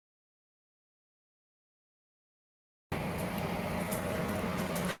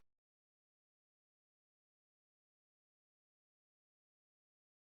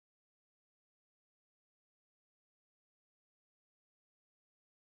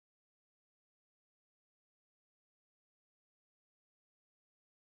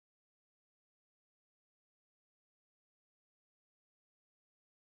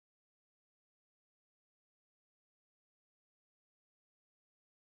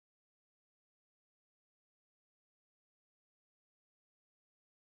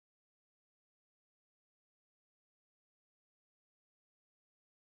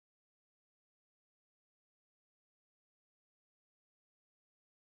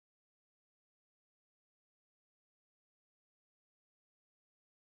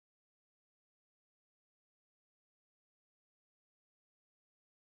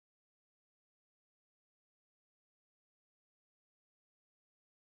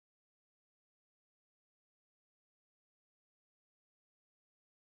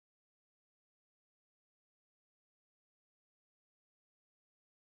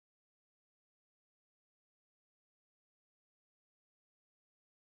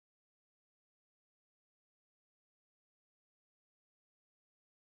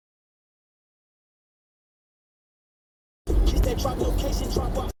What's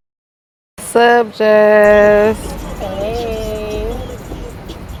up, Jess? Hey.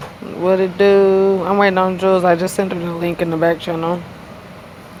 What it do? I'm waiting on Jules. I just sent her the link in the back channel.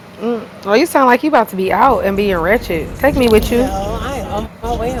 Oh, you sound like you about to be out and being wretched. Take me with you. No, I am on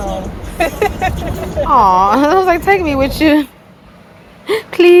my way home. Aw, I was like, take me with you,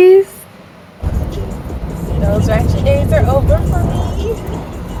 please. Those ratchet days are over for me.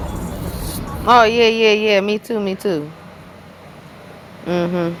 Oh yeah, yeah, yeah. Me too, me too.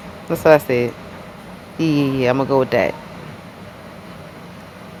 That's what I said. Yeah, yeah, yeah. I'm gonna go with that.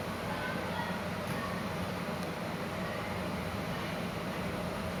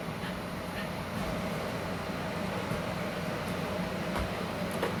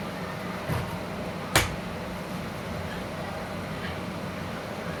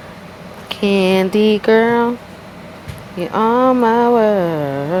 Candy girl, you are my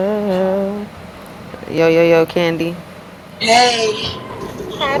world. Yo, yo, yo, Candy. Hey,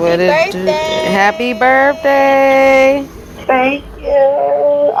 Happy What it do? Happy birthday! birthday. thank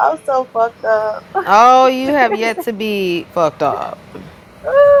you. I'm so fucked up. Oh, you have yet to be fucked up.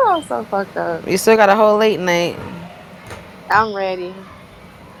 I'm so fucked up. You still got a whole late night. I'm ready.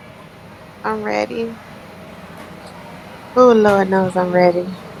 I'm ready. Oh, Lord knows I'm ready.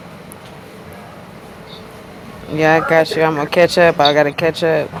 Yeah, I got you. I'm gonna catch up. I gotta catch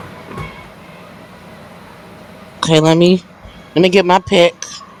up. Okay, let me get my pick.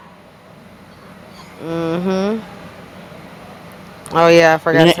 Mm-hmm. Oh yeah, I And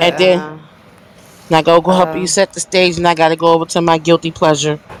forgot then, to. and then I go help you Uh, set the stage, and I gotta go over to my guilty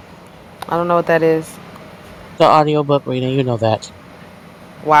pleasure, I don't know what that is. the audiobook reading. You know that.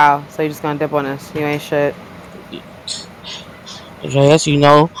 Wow. So you just gonna dip on us? You ain't shit. Yes, you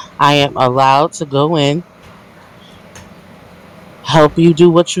know I am allowed to go in, help you do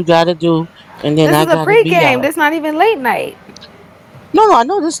what you gotta do, and then This I is a gotta be pregame. out. This not even late night. No, no, I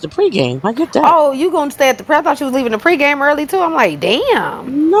know this is the pregame. I get that. Oh, you gonna stay at the pre? I thought you was leaving the pregame early too. I'm like,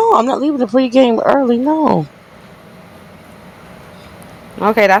 damn. No, I'm not leaving the pregame early. No,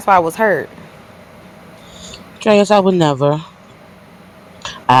 Okay, that's why I was hurt. Dreas, I would never.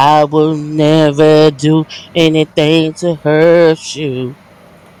 I will never do anything to hurt you.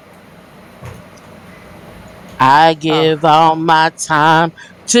 I Oh, give all my time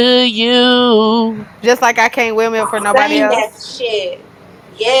to you. just like I can't windmill for nobody Sing that else. shit.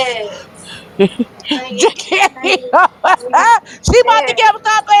 Yes. Sing it. Jackie, Sing it. Sing it. she about to get Yes.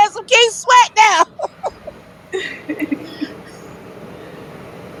 start playing some Keith Sweat now.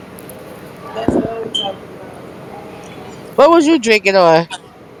 That's what I'm talking about. What was you drinking on?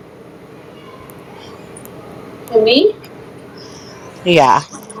 For me? Yeah.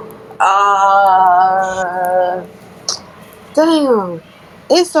 Uh, damn.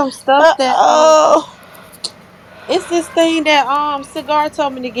 It's some stuff that Oh, it's this thing that Cigar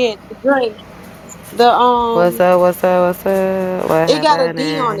told me to get to drink. The What's up? What's up? What's up? What it got a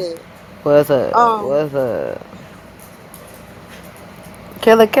D on happening? it. What's up? Um What's up?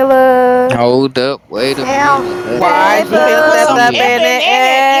 Killer, killer. Hold up, wait a minute, let me YG see. done put stepped some up Yeah, in pimping it. in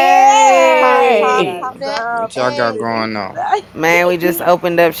it. Pop, pop, Hey. pop Yay! that. what y'all got Hey. going on? Man, we just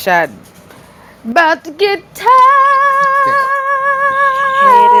opened up shot. About to get tired. Okay.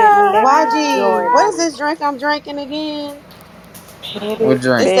 Headed left, YG, what is Jordan. this drink I'm drinking again? What Headed,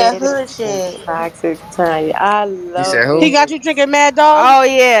 drink? It's that faded, hood and shit. toxic Tanya. I You said love He who? got it. you drinking Mad Dog? Oh,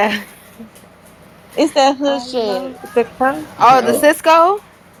 yeah. It's that hood I shit. love the Oh, the Oh, country. Cisco.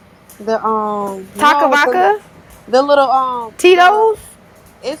 The Taka no, Vodka. the little the Tito's.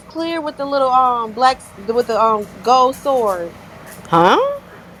 it's clear with the little with the gold sword. Huh?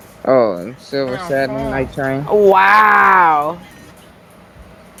 oh, Silver Satin Night Train. Wow.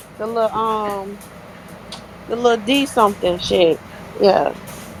 The little D something shit. Yeah.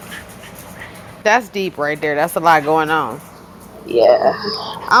 That's deep right there. That's a lot going on. Yeah.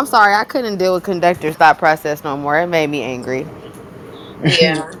 I'm sorry, I couldn't deal with conductor's thought process no more. It made me angry.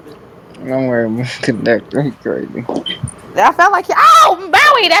 Yeah. Don't worry, about conductor. He crazy. I felt like, oh,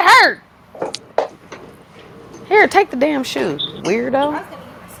 Bowie, that hurt. Here, take the damn shoe, weirdo. Mm.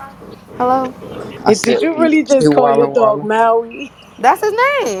 Hello? I Did said you he, really he just call your walla dog walla. Maui? That's his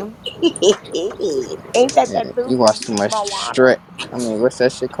name. Ain't that Yeah, that you movie? watch too much Moana. stretch. I mean, what's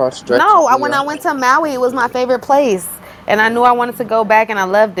that shit called? Stretch and No, when I Theo. went to Maui, it was my favorite place, and I knew I wanted to go back, and I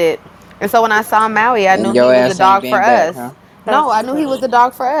loved it. And so when I saw Maui, I knew And he your was the ass ain't dog for been back, us. huh? No, That's I knew he was funny. the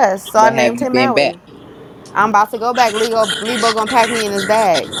dog for us, so I But have named you him been back? Maui. I'm about to go back. Lebo gonna pack me in his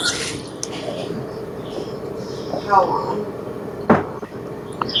bag. Hold on.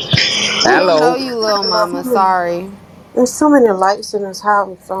 I know Hello, you, little mama. Sorry. There's so many lights in this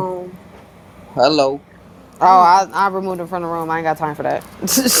house. hello. Oh, I removed him from the room. I ain't got time for that.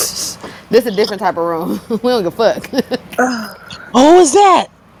 This a different type of room. We don't give a fuck. Who is that?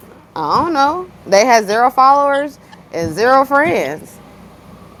 I don't know. They had 0 followers and 0 friends.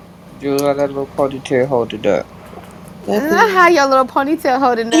 Jules, how that little ponytail hold it up. That's Not how me. your little ponytail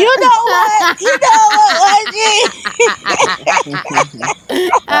holding up. You know what? You know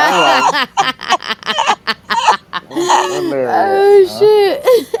Hello. That's hilarious. Oh Huh?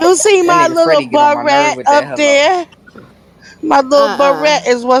 shit. You see That my nigga little Freddie get on my nerve barrette with that up hello. there? My little barrette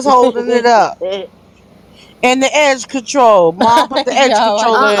is what's holding it up. And the edge control. Mom, put the edge Yo, I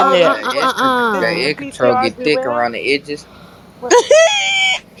controller just in Oh, saw there. that this air control PTR get thick duet. around the edges. What?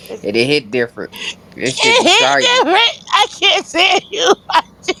 It's, It hit different. This shit It be hit shiny. different. I can't say you.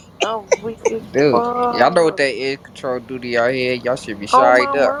 I'm weak as Dude, y'all know what fuck. that air control do to y'all head? Y'all should be Oh, my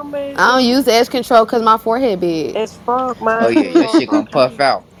shined up. mama, it I don't do. use edge control because my forehead big. It's fuck, Oh mine yeah, too your on shit gonna puff low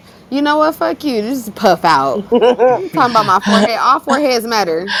out. You know what? Fuck you. Just puff out. key. You talking about my forehead? All foreheads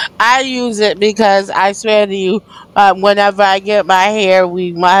matter. I use it because I swear to you, whenever I get my hair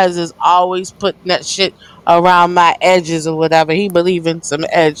weave, my husband's always putting that shit around my edges or whatever. He believe in some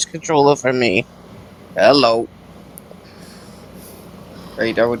edge controller for me. Hello.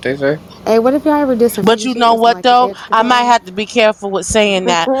 Ain't that what they say? Hey, what if y'all ever did some But freaky you shit know with some what like the though? edge I might control? have to be careful with saying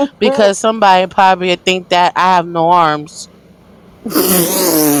that because somebody probably think that I have no arms.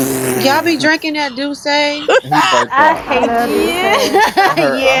 Y'all be drinking that Douce? He burnt I out. I Y'all love this say. I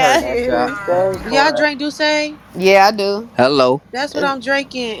heard Yeah. you, That shot. dude say, boy. drink Douce? Yeah, I do. Hello. That's what I'm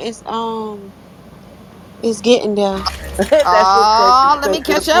drinking. It's getting there. That's just Oh, let me take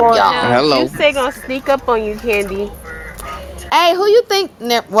you to catch up, Florida. y'all. Now, Hello. Juice gonna sneak up on you, Candy. Hey, who you think?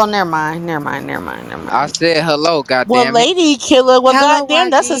 Well, never mind. Never I mind. said hello, Well, goddammit. lady killer, well, Hello, goddamn,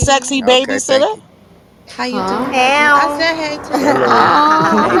 that's a YG. sexy Okay, thank babysitter. you. How you Huh? doing, YG? I Ow. said hey to Hello. you.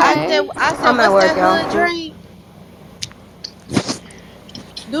 Oh, Thank you. okay. I said, I'm at what's work, that y'all. hood drink?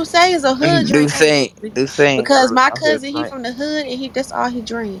 Douce is a hood Do drink, ain't saying, it? do saying, Because my I heard cousin, he drink. from the hood, and that's all he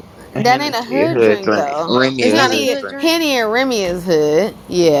drink. That ain't a Hennessy a hood hood drink drink. though. Remy It's a not a hood hood drink. drink. Henny and Remy is hood.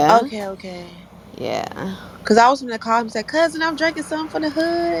 Yeah. Okay. Yeah. Cause I was gonna call him and say, cousin, I'm drinking something for the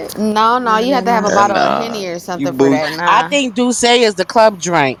hood. No, No, you have never to have a mind. bottle of Nah, Henny or you something for that. bougie. I Nah. think Douce is the club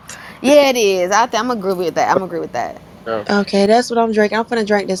drink. Yeah, it is. I'm agree with that. I'm agree with that. Okay, that's what I'm drinking. I'm finna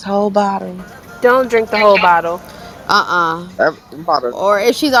drink this whole bottle. Don't drink the whole bottle. Uh-uh. About a, Or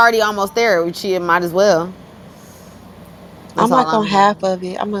if she's already almost there, she might as well. That's I'm all like on I'm. half of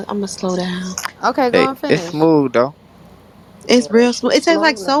it. I'm gonna slow down. Okay, go hey, and it's finish. smooth though. It's Yeah, real smooth. she's It tastes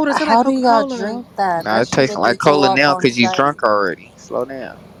like smoking. soda. It tastes like How do Coca y'all Cola. drink that? Nah, That it shit tastes make me like throw cola up now on because you sight. drunk already. Slow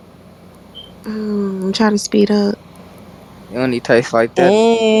down. I'm trying to speed up. You only taste like that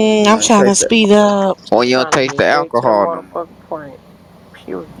when you I'm don't trying to taste the speed up. when you don't Trying to taste get the straight to the alcohol no more. motherfucking point.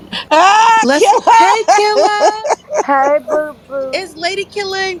 Period. Ah, Let's. Hey, killer! Killer. Hey, boo boo. It's Lady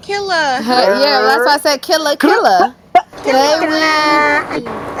Killer and Killer. Yeah, that's why Yer. I said killer. Killer, Killer killer. Queen.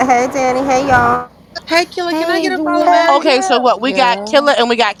 Hey, Danny. Hey, y'all. Hey, Killer. Can I Hey, get a follow boo. Hey, back? Okay, so yeah. what? We got killer Girl. and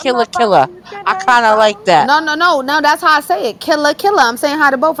we got I'm killer not following killer. you. Shit, I hey, kind of like follow me. that. No, that's how I say it. Killer. I'm saying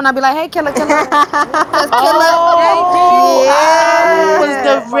hi to both, and I be like, hey, killer. Cause killer. Hey, Oh, Danny. I was yeah,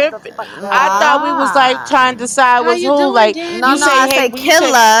 the Yeah. rip. I motherfucker. thought we was like Nah. trying to decide How was you who. doing, Like No, you I say, Danny? hey, say when you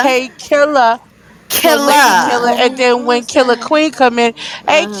say, killer. hey, killer. So Lady Killer. Killer, and then when What's Killer that? Queen come in,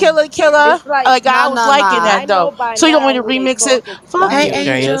 hey Uh-huh. Killer, It's like, like I was liking Nah. I that though. know by So you want now me to who they remix it? talking to. Fuck Y'all Hey, you, say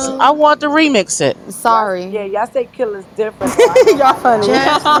Dreas. killer. I Angel. want to remix it. Yeah, Sorry. y'all say killer's different though. I know Y'all by now funny. who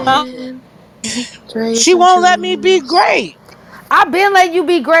y'all talking to. Jasmine. Dreas She and won't let me be Jules. great. I been letting you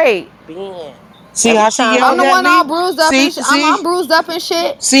be great. Ben. See Every how she time I'm yelled the they at one me? all bruised up See, and I'm see, bruised up and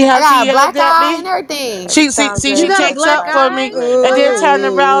shit. see I how she got a yelled black at eye and me? everything. every time You Dre She got a say takes black up somebody for be me eye? great. Oh, and then turn yeah.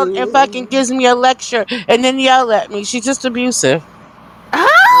 around and fucking gives me a lecture and then yell at me. She's just abusive.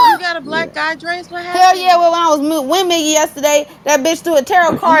 Huh? You got a Yeah. black eye, Dreas? What Hell yeah, happened? well, when I was with Miggy yesterday, that bitch threw a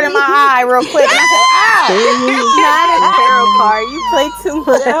tarot card in my eye real quick. And I said, ow. Not a tarot card. You play too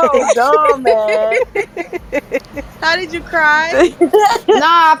That whole much. dumb man. How did you cry?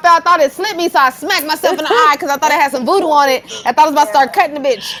 Nah, I thought it slipped me, so I smacked myself in the eye because I thought it had some voodoo on it. I thought I was about to start Yeah. cutting the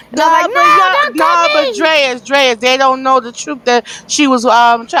bitch. And I was like, no, don't cut me. Dreas, they don't know the truth that she was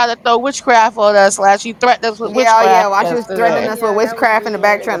trying to throw witchcraft on us last. She threatened us with Yeah, oh yeah, witchcraft while she was Oh threatening yesterday. us with yeah, that was witchcraft in the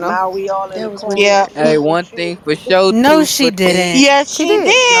back weird. And channel. now we all in the That was corner Yeah. weird. Hey, eating one shit. thing for sure, No, two she for ten. didn't. Yes, She she did.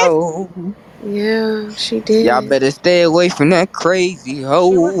 did. No. Yeah, she Y'all did. better stay away from that crazy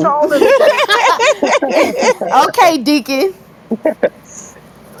She was hoe. trolling again. Okay, Deacon.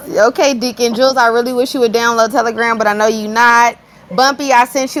 Okay, Deacon. Jules, I really wish you would download Telegram, but I know you not. Bumpy, I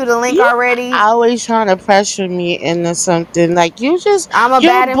sent you the link You already. always trying to pressure me into something. Like I'm a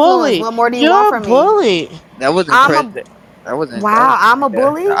you're a bad influence. bully. What more do you want You're a from me? bully. That wasn't I'm a president. That wow. wasn't I'm like a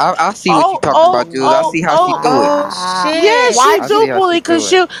that. bully. I see what you Oh, talking oh, about, Jules. I oh, see how she oh. do it. Oh Wow. Yeah, shit. she I YG. see do how she bully because do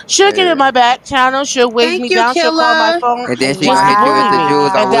it. she'll get in Yeah. my back channel. She'll wave Thank me you, down. She'll call my Killer. phone, And then and she just gonna hit you with bully the me,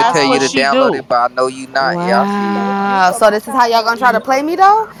 Jules. I and would that's tell you what to she download do. it, but I know you not. Yeah, I see you. Wow. So this is how y'all gonna try to play me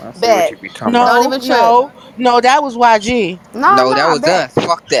though? I see what Bet. you be talking about. Don't No, even trip. no, no. That was YG. No, No, that no, was bet. us.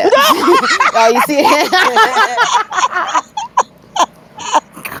 Fuck that. Oh, you see it?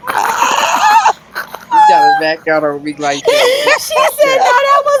 You try to back out on me like that, bitch. She Fuck said, no, that.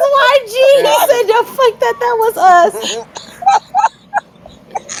 that was YG. He said, no, fuck that, that was us.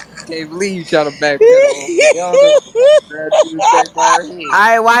 Can't believe you try to backpedal on me. Y'all know grab you and take my head.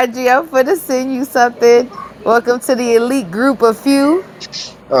 All right, YG, I'm finna send you something. Welcome to the elite group of few.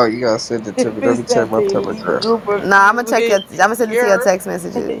 Oh, you gotta send it to me. Let Bitch, me check that's my the elite telegram. group of nah, I'm gonna check your. I'm gonna send it to your text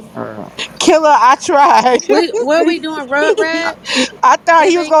messages. Killer, I tried. What we doing? Rugrats? I thought Hey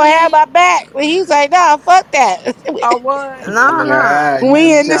he was gonna have baby. my back, but he's like, nah, fuck that. Oh what? No, Yeah, no. you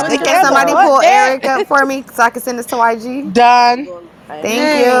We be in this trying What to y'all Can hurt together. somebody doing? Fuck pull that. Eric up for me so I can send this to YG? Done.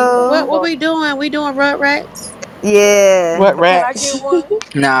 Thank Hey, you. what we doing? We doing Rugrats? Yeah. What rats?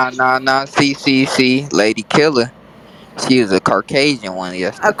 Nah. See, Lady Killer. She was a Caucasian one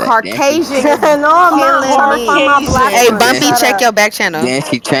A yesterday. Caucasian is No, I'm not. I'm killing trying to find my me. black Hey, Caucasian. one. then Bumpy, Shut check up. your back channel. then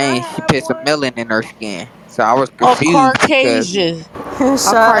she Can I changed. She have put some one? melon in her skin. So I was A confused because Caucasian.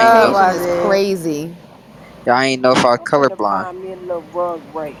 A Shut up, Caucasian is YG. crazy. I ain't know if I was I'm finna colorblind. find me a little rug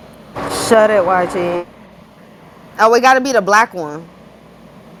right. Shut it, YG. Oh, we gotta be the black one.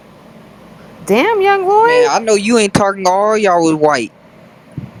 Damn, young Man, boy. I know you ain't talking all y'all was white.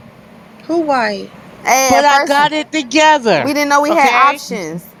 Who white? Hey, But at I first got it we together. didn't know we had Okay?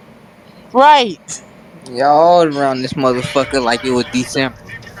 options. Right. Y'all all around this motherfucker like it was December.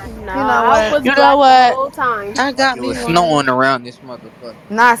 You know Nah, I what? was You know black the what? whole time. I Like got it me was one. snowing around this motherfucker.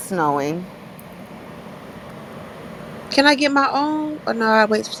 Not snowing. Can I get my own? Or no, I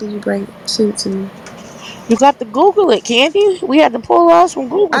wait till you bring send it to me. You got to Google it, Candy. We had to pull ours from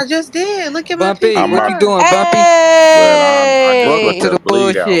I Google. just did. Look at my Bumpy, I'm what you about PTR. doing, Bumpy? blood. I just Welcome put to Hey. the the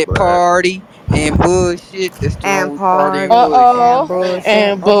bleed out, bullshit blood. party and bullshit. This the room And we party and party bullshit. and Uh-oh.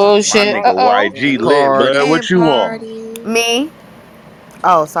 bullshit. And My bullshit. nigga Uh-oh. And YG lit, blood. party. What And you want? party. Me?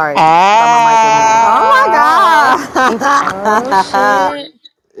 Oh, sorry. I thought my mic was muted. Oh Ah. Oh my god. shit.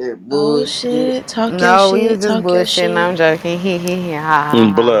 And Oh bullshit. shit. Talk your No, we was shit. just Talk your bullshitting. shit. I'm joking. Ha ha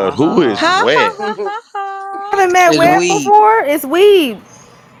ha Blood. ha ha Who is ha. Ha ha wet? ha ha ha. Haven't met It's Web weed. before? It's Weeb.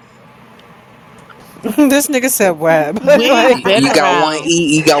 This nigga said web. We Like, been You got one around.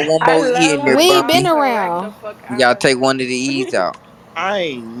 E. You got one I more E love in there, how Weeb y'all been Bumpy. correct the around. fuck You out gotta of take one me. of the E's out. I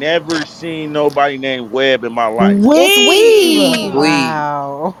ain't never seen nobody named Webb in my life. It's We. Weeb. Weed.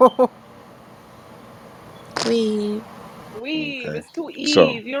 wow. We. Weave, Okay. it's two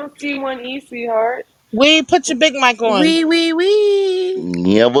So E's. You don't see one E, sweetheart. We put your big mic on. We.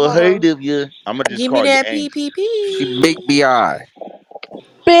 never Hold heard on. of you. I'ma just Give me call you that Angel. She PPP. big BI.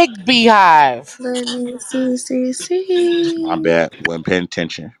 Big beehive. Let me see. My bad. Wasn't paying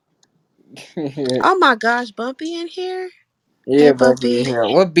attention. Oh my gosh, Bumpy in here. Hey Yeah, Bumpy. Bumpy. Yeah.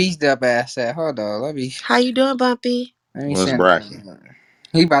 What beast that ass at? Hold on. How you doing, Bumpy? Let me What's send him. bracket?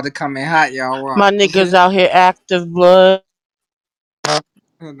 He about to come in hot, y'all. My Watch. niggas out here active blood.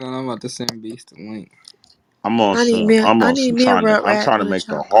 Hold on, I'm about to send Beast the link. I'm on I need some. me a I'm I on need some me a trying to. rug I'm rat trying to with a make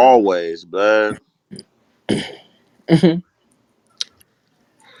the chocolate. hallways, blood.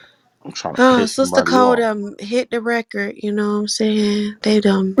 I'm trying to Oh, piss Sister somebody Cole off. hit the record, you know what I'm saying? They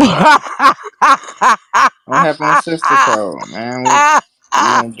What happened with Sister Code, man?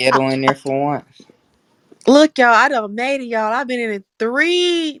 We gonna get her in there for once. look, y'all, I done made it, y'all. I've been in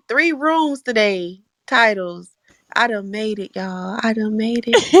three rooms today. Titles. I done made it, y'all. I done made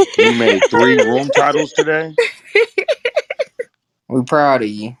it. You made 3 room titles today. We proud of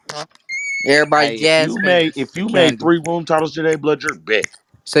you. Everybody Hey, if jazz you made fingers. if you made Candy. 3 room titles today, blood, you're big.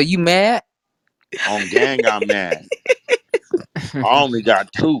 So you mad? On gang, I'm mad. I only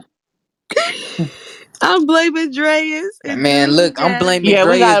got 2. I'm blaming Dreas and Man, Jules and look, I'm blaming Yeah,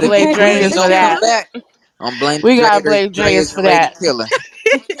 we Dreas. gotta If blame Big Tweezy Dreas for don't come that. back, I'm blaming We gotta blame Dreas Dreas for and Lady that. Killer.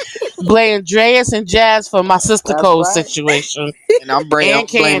 Blame Dreas and Jazz for my sister That's code right. situation. I'm And blaming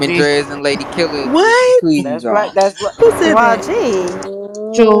Candy. Dreas and Lady Killer if Big what? Tweezy That's right. gone. That's right. Who said that? YG.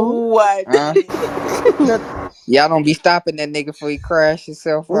 True. Huh? YG. Y'all don't be stopping that nigga before he crash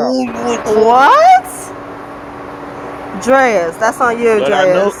himself out. Ooh, you in trouble. What? Dreas, that's on you, But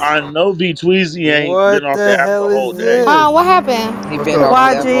Dreas. I know V Tweezy ain't been What off the the app hell a is whole day. Huh? this? What happened? He What been the off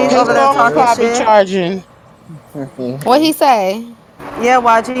the app YG all His over day, there phone was talking blood. probably shit. charging. What he say? Yeah,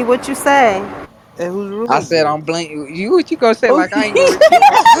 YG, what you say? And whose room I is said it? I'm blaming you. What you gonna say? Who- Like I ain't gonna repeat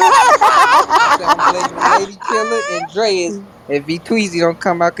myself. I said I'm blaming Lady Killer and Dre's if V Tweezy don't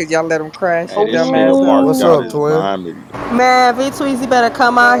come out because y'all let him crash Hey, his this dumb nigga ass out. Mark What's got up, his twin? vomit. Man, V Tweezy better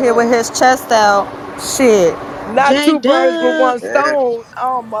come out here with his chest out. Shit. Not J two birds with Dub. one Yeah. stone.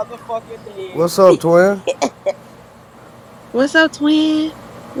 Oh, motherfucking dead. What's up, twin? What's up, twin?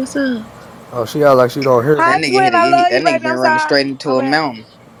 What's up? Oh, she out like she don't hear That Hi, me. nigga hit twin. a I he, love that you, nigga baby. been I'm running straight sorry. into My a bad. mountain.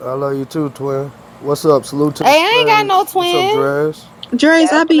 I love you too, twin. What's up? Salute to the Hey, I ain't got no stage. What's up, twin. Dresh?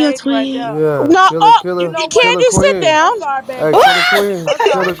 Dre's, I'll That's a be your lady right twin. there. Yeah, No, killer, oh, You killer, know what? killer Candy, sit queen. I'm down. sorry, Hey, baby. killer queen, I'm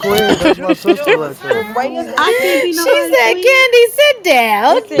sorry. killer queen. That's my sister Sugar, right there. Reyes and I can't be She nobody said, twin. Candy, sit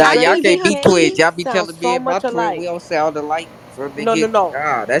down. listen, Nah, I y'all can't be Dreas can't and her be Candy twins. twin. Y'all be sound telling me so and my much twin we alike. don't sound alike. So they No, no, get no.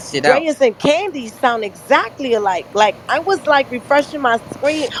 that shit out. Dreas and Candy sound exactly alike. Like I was like refreshing my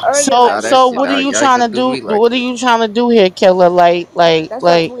screen earlier. So, Like, Nah, that so shit what are out. you Y'all ain't trying gonna to do do? me like What are that. you trying to do here, killer? that's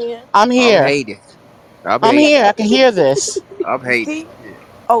your Like, twin. I'm I'm here. hating. I'm I'm hating. here. I can hear this. I'm hating. See?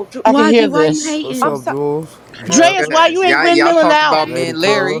 Oh, I can hear YG, why you this. What's I'm hating? up, sorry. Jules? Dreas, why you Cause ain't been y'all milling talked out? about me Lady and Killer.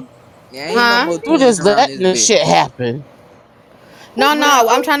 Larry. There ain't no Huh? more You twins just around this letting this bitch. shit happen. No, What up? no.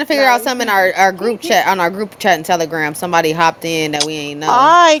 I'm trying to figure Nah, out you something in peeping. our group chat, on our group chat and Telegram. Somebody hopped in that we ain't All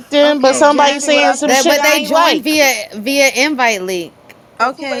know. right, then, but Okay, Oh, you somebody see what I saying some Jasmine. sent shit But you? I they ain't joined like. via invite link.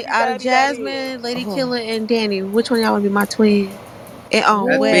 Guess who Okay, baby out of daddy that is? Jasmine, Lady Killer, and Danny, which one of y'all would be my twin? And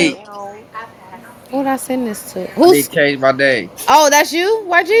That's Web. me. Well, Who did I send this to? I need Who's? to change my name. Oh, that's you,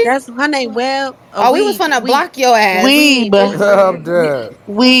 YG? That's her name. Web. A Oh, we was Weeb. finna Weeb. block your ass. Weeb. Weeb. It's I'm Weeb. dead.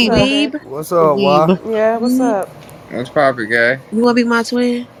 What's up, Weeb. Weeb. babe? What's up, Why? Weeb. Yeah, what's You up? What's poppin', guy? wanna be my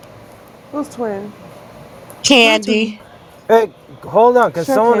twin? Who's twin? My twin. Candy. Hey, hold on. Can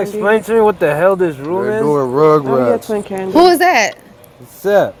Sure, someone Candy. explain to me what the hell this room They're is? doing I'm your Rugrats. twin, Who Candy. is that? What's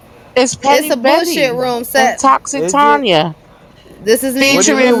up? It's It's Petty a bullshit Betty room and set. Toxic Is it? Tanya. This is me and What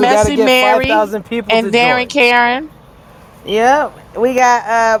do you mean? Featuring We Jules. gotta Messy get Mary 5,000 people to and Darren join. Karen. Yep. We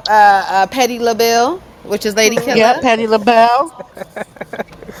got Petty LaBelle, which is Lady Yep, Killer. Petty LaBelle.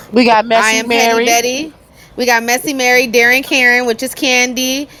 We got I Messy am Petty Mary. Betty. We got Messy Mary, Darren Karen, which is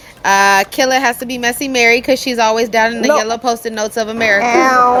Candy. Killer has to be Messy Mary because she's always down in the no. yellow post-it notes of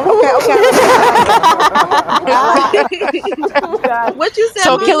America. Okay, okay, I like that. I like that. Ah. Got it. What you said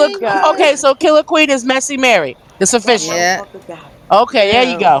So my Killer name Got it. okay, was? so Killer Queen is Messy Mary. It's That official. Yeah. motherfucker got it. Okay, there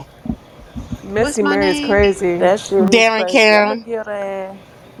you Damn. go. Missy What's my Mary's name? crazy. That shit is Darren crazy. I'm gonna Karen. get her ass.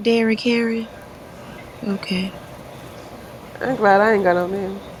 Darren Karen. Okay. I'm glad I ain't got no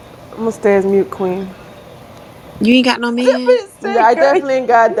name. I'm gonna stay as mute queen. You ain't got no That man? bitch Yeah, said I crazy. definitely ain't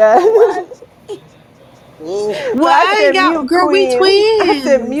got that. What? But Well, I I ain't said got. mute Girl, we queen. I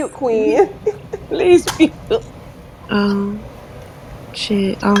said mute twins. queen. Please be. Um,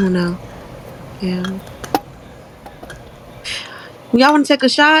 shit. I don't know. Yeah. Y'all want to take a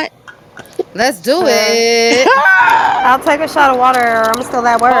shot? Let's do Sure. it. I'll take a shot of water. I'm still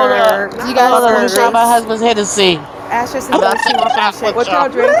at Hold up. work. You Not guys, Hold fuck up. Let me try my burgers. husband's Hennessy. ask your And sister I'll what she take a want from the shot shake. with What y'all. y'all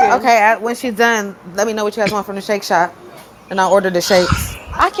drinking? Okay, when she's done, let me know what you guys want from the shake shop, and I'll order the shakes.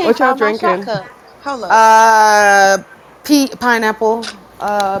 I can't What y'all find my shot drinking? cup. Hold up. Uh, pineapple,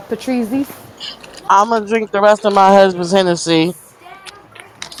 Patrizzi. I'm gonna drink the rest of my husband's Hennessy.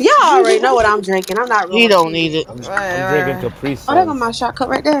 Y'all already know what I'm drinking. I'm not He gonna don't need cheat. it. I'm, Right, I'm drinking right, Capri Oh, there go my Suns. shot cup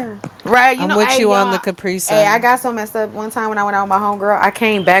right there. right. You I'm know, with hey you on the y'all. Capri Hey, I Sun. got so messed up one time when I went out with my homegirl. I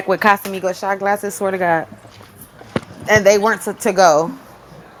came back with Casamigos shot glasses. Swear to God, and they weren't to go.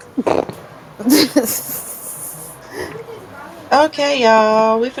 Okay,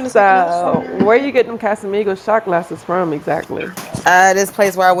 y'all. We finna sip a little So, where shot. you get them Casamigos shot glasses from exactly? This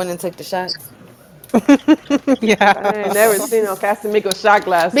place where I went and took the shots. I ain't Yeah. never seen no Casamigos shot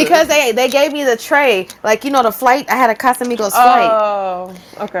Because glasses. they gave me the tray, like the flight. I had a Casamigos flight, Oh,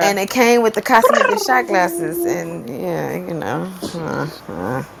 okay. and it came with the Casamigos shot glasses, and yeah,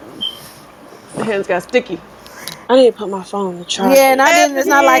 The hands got sticky. I need to put my phone on the yeah. And charger. I didn't. It's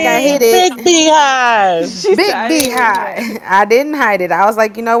not like I Ebony, hid it. big beehive. She said Big I didn't even hear. beehive. I didn't hide it. I was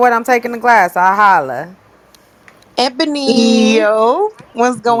like, you know what? I'm taking the glass. I holla. Ebony, Yo,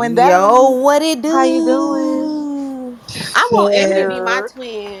 what's going Yo, down? what it how you doing? do? I want Ebony to be my Shit.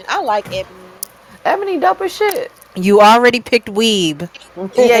 twin. I like Ebony. Ebony dope as shit. You already picked Weeb.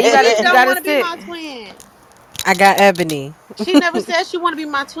 Yeah, you She gotta you don't gotta want to be sit. my twin. I got Ebony. She never said she want to be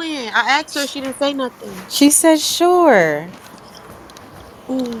my twin. I asked her. She didn't say nothing. She said sure.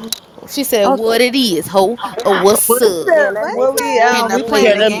 Mm. She said, Okay. "What it is, ho? Or what's What's up?" Yeah, up? that What baby we said, And we I'm "What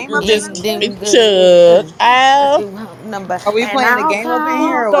playing playing the it them game is." up in Just this them bitch? took good out. number, Are we and playing the I'll game up in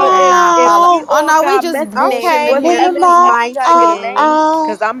here or call. So what? if Holla. we Oh, Oh all no, we got just messy name, bullshitting Okay, in what's well here. you Ebony? know, Ebony gotta get a name, oh.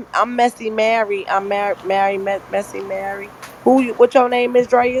 cause I'm Messy Mary. I'm Mary Messy Mary. Who? What your name is,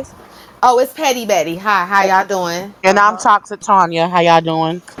 Dreas? Oh, it's Petty Betty. Hi, how y'all doing? And I'm Toxic Tanya. How y'all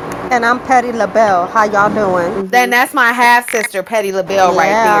doing? And I'm Petty LaBelle. How y'all doing? Then Mhm. that's my half sister, Petty LaBelle,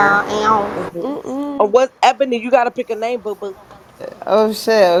 right there. Yeah. Ow. Mhm. Oh, Mm-mm. what's Ebony? You gotta pick a name, boo boo. Oh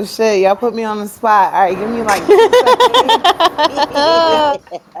shit, oh shit. Y'all put me on the spot. All right, give me like 2 seconds.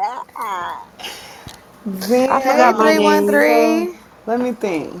 I Hey, forgot my Damn. name. So 313. let me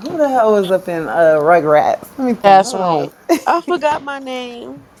think. Who the hell was up in Rugrats? Let me think. Yes, Hold on. room. I forgot my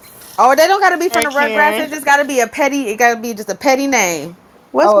name. Oh, they don't gotta be from Hey, the Rugrats. Karen. It just gotta be a petty. It gotta be just a petty name.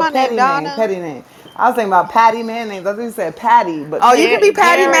 What's Oh, a my name? petty name, Donna. petty name. I was thinking about Patty mayonnaise. I think you said Patty, but Oh, you petty can be is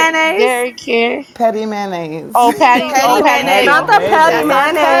Patty different. Mayonnaise. Gary Care. Petty mayonnaise. Oh, Patty. Oh, Petty Patty Not Mayonnaise. Mayo. the Patty That's Mayonnaise.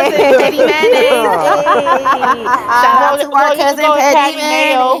 our mayonnaise. cousin, Petty Mayonnaise. Aw. Hey, shout No, out to our no, you can cousin, go with Petty Patty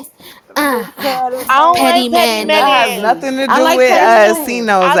Mayo. Mayonnaise. Patty I don't Mayo. Petty like Petty That has Mayonnaise. nothing mayonnaise. to I do like with Petty Mayonnaise.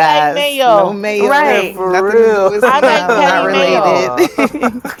 C-No's I like ass. No mayo. mayo. Yeah, Right. for Nothing to do real. with I like C-No. Not Petty Mayo. related. Aw.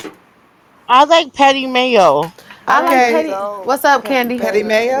 I like Petty Mayo. I like Okay. Petty. So What's up, Petty Candy? Petty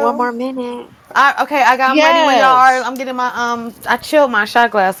Mayo. One mayo? more minute. Okay, I'm ready when y'all are. Yes. I'm getting my I chilled my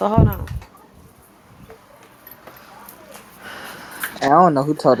shot glass, so hold on. I don't know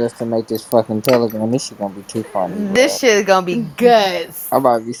who told us to make this fucking telegram. This shit gonna be too funny, This bro. shit is gonna be guts. I'm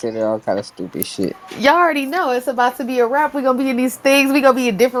about to be saying all kind of stupid shit. Y'all already know it's about to be a wrap. We gonna be in these things. We gonna be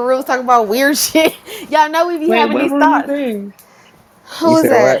in different rooms talking about weird shit. Y'all know we be Wait, having what these room is thoughts. this? You Who is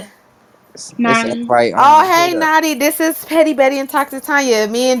said what? that? It's Nani. invite Oh, only. hey, Hold up. Naughty. This is Petty Betty and Toxic Tanya.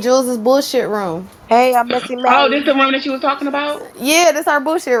 Me and Jules' bullshit room. Hey, I'm Messy Oh, this the Melly. room that you was talking about? Yeah, this our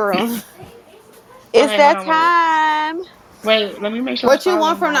bullshit room. It's Okay, hold that on, wait. time. Wait, let me make sure I What you follow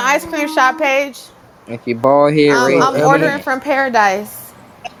want from the ice cream shop Nani. page? If you bald head, What's raise up, I'm your Ebony? ordering hand. from Paradise.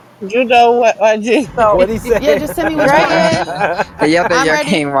 You know what? So, What'd he Yeah, say? just send me what you want. Drea. Hey, y'all think I'm y'all ready.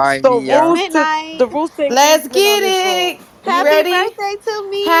 can't ride so me, y'all? Midnight. the rules to Let's engagement on get this it. room. You Happy ready? birthday to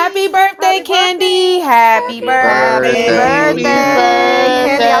Happy me. birthday, Happy Candy. birthday. Happy Happy Happy Birthday birthday. to Happy birthday. you.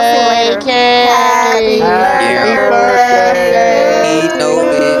 Candy, I'll sing birthday, later. Carrie. Happy Happy Yeah, Happy birthday birthday we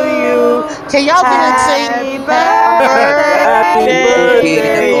know it. birthday to you. to you. Can y'all do the sing? Happy Happy Happy birthday, Birthday,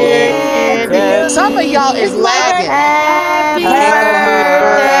 dear birthday, birthday. dear Candy. Some of y'all Candy. is It's Candy. my lagging. birthday. Happy Sing on Happy her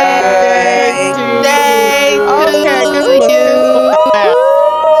birthday Birthday birthday. to birthday you. Okay, this to to was you. you. bad.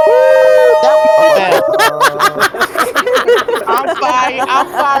 That was bad. Uh,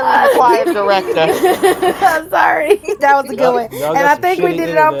 I'm firing the choir director. I'm sorry. That was a good one. Y'all And got I some think we shitty did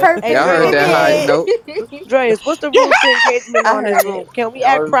it on internet. Hey, Y'all purpose. heard We that Dreas. high did. note? Dreas, what's the rules to engagement I on this heard it. room? Can we Y'all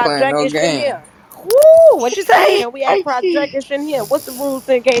act was playing no projectish in game. here? Woo! What you say? Can we act projectish in here? What's the rules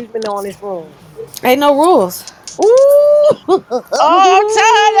to engagement on this room? Ain't no rules. Ooh. Oh, I'm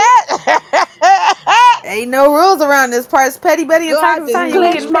tired of that. Ain't no rules around this part. It's petty Betty and Girl, I toxic just Tanya. We clenched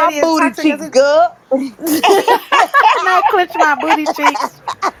getting Mhm. my petty and booty toxic as cheeks, it. girl. Not clench my booty cheeks.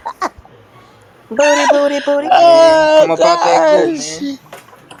 Booty, booty, booty. Man, Oh come up out that goo, gosh. man.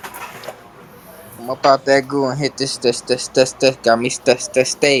 Come up out that goo and hit this. Got me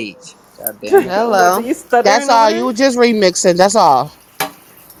stage. God damn it. Was Hello. you That's stuttering over all. You there? were just remixing. That's all.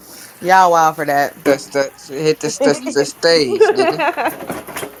 Y'all wild for that. Hit the stage, nigga.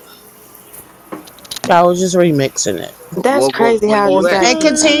 I was just remixing it. That's crazy Where how you this at? And happened.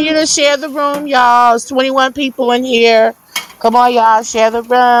 continue to share the room, y'all. It's 21 people in here. Come on, y'all. Share the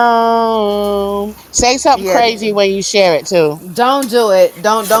room. Say something Yeah. crazy when you share it, too. Don't do it.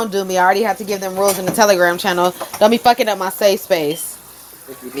 Don't do me. I already have to give them rules in the Telegram channel. Don't be fucking up my safe space.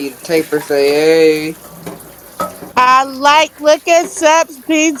 If you need a taper, say hey. Look at Sep's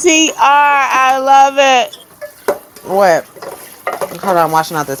PTR. I love it. What? Hold on, I'm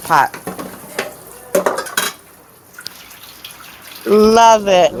washing out this pot. Love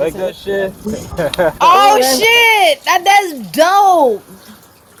it. You Let me like see. that shit? Oh Oh, that's shit! That's dope.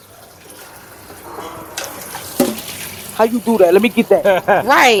 How you do that? Let me get that.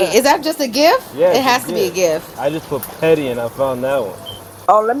 Right? Is that just a gift? Yeah, It it's a has to be a gift. gift. I just put petty and I found that one.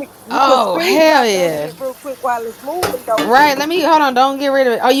 Oh, let me. You could Oh hell screenshot that yeah! shit real quick while it's moving, though. Right? Let me hold on. Don't get rid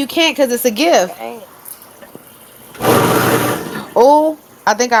of it. Oh, you can't because it's a gift. Damn. Oh,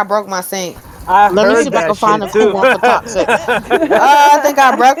 I think I broke my sink. I Let me see heard if I can that find shit a cool too. one for Toxic. I think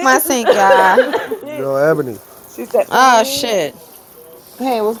I broke my sink, y'all. yo, Ebony. She said, Oh shit!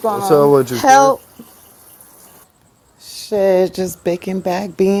 Hey, what's going What's up on? with you, twin? Help! Shit, just baking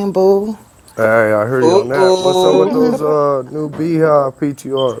back, being boo. Hey, I hear you on that. What's up with those Oh. new Beehive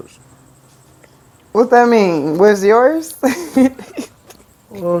PTRs? What that mean? What's yours?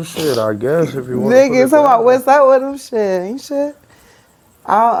 Well, shit, I guess if you want to put Nigga, it talking that about way. what's up with them shit. Ain't shit.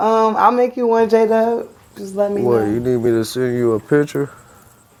 I'll make you one, J Dub. Just let me What, know. you need me to send you a picture?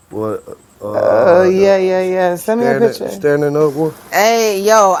 What?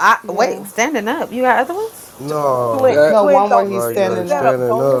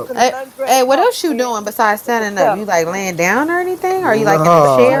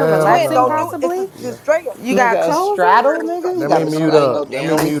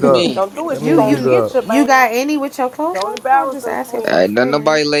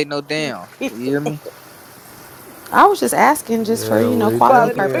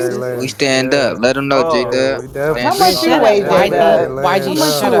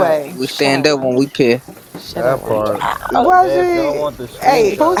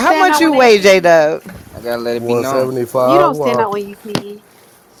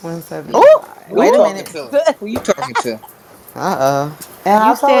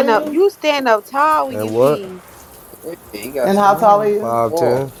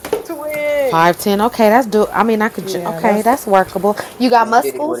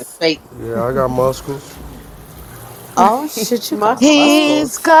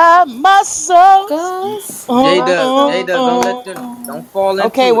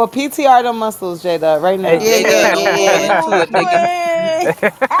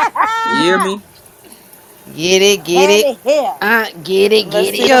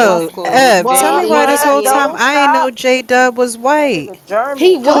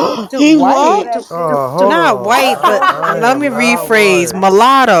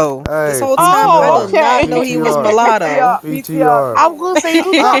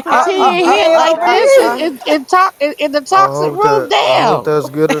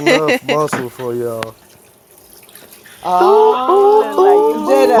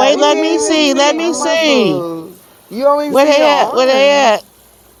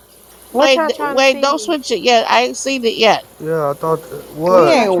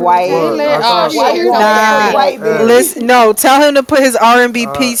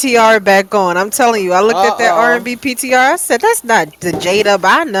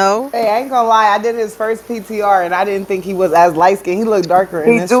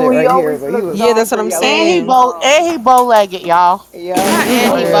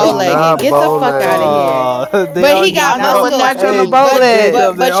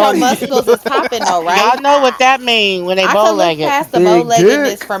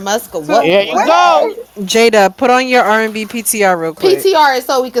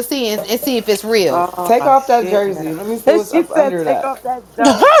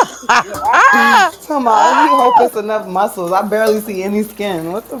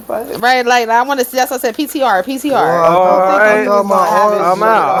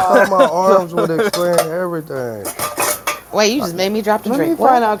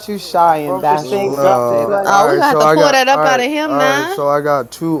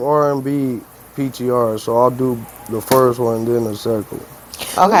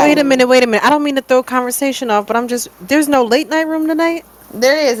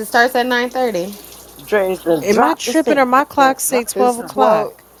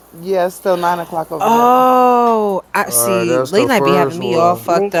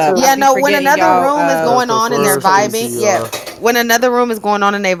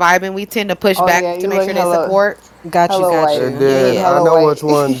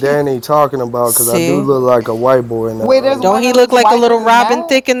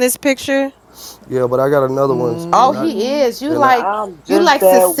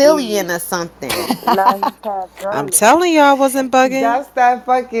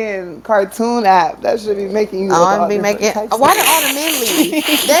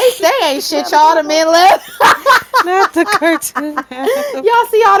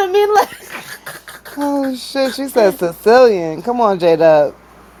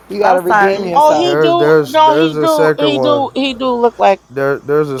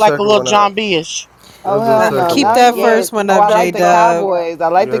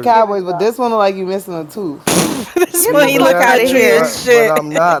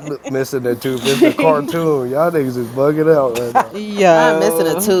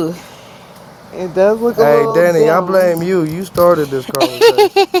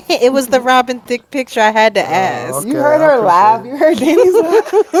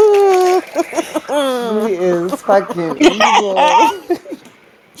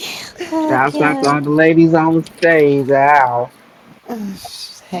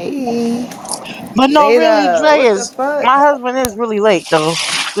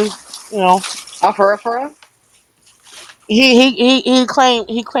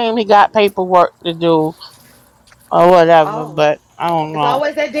 I don't It's know.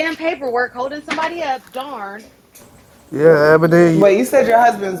 always that damn paperwork holding somebody up. Darn. Yeah, Ebony. Wait, you said your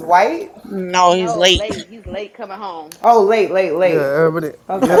husband's white? No, he's No, late. late. He's late coming home. Oh, late, late, late. Yeah, Ebony.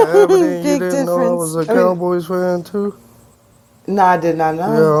 Okay. Yeah, Ebony. You Big didn't know I was difference. a I mean, Cowboys fan too? no, I did not know.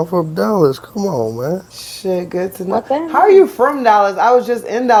 Yeah, I'm from Dallas. Come on, man. Shit, good to know. What that How are you mean? from Dallas? I was just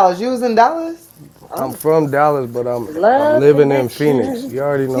in Dallas. You was in Dallas? I'm Oh, from Dallas, but I'm love living in Phoenix. connection. You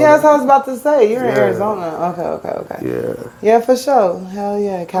already know Yeah, that's that. what I was about to say. You're in Yeah, Arizona. Okay, okay, okay. yeah, Yeah, for sure. Hell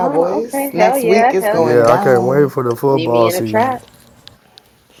yeah, Oh, Cowboys. okay. Hell Next week yeah. it's Hell going yeah. yeah. I can't wait down. for the Meet me football in a season. trap.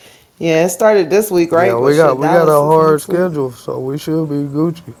 Yeah, it started this week, Yeah, right? But shit, we got a Dallas is hard next week. schedule, so we should be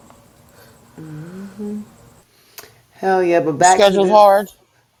Gucci. Hell yeah, but The back to schedule's this hard.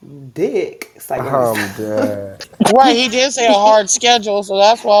 dick segment. I'm dead. Right, he did say a hard schedule, so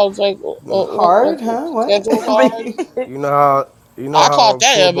that's why I was like, Hard, huh? What? schedule's hard. You know how you know I how caught in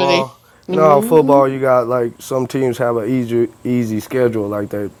that, Ebony. football. You know how football you got like some teams have a easy schedule, like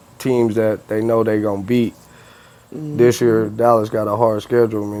the teams that they know they gonna beat. This year Dallas got a hard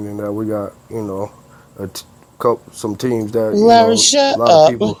schedule, meaning that we got a some teams that Larry, shut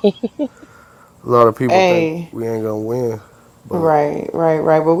up. a lot of people think Hey, we ain't gonna win, but right, right,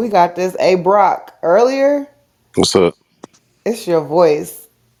 right. But we got this. Hey, Brock, earlier, What's up? it's your voice.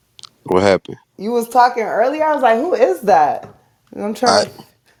 What happened? You was talking earlier. I was like, who is that? And I'm I trying to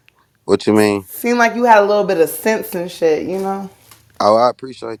what you mean? seem like you had a little bit of sense and shit, you know? Oh, I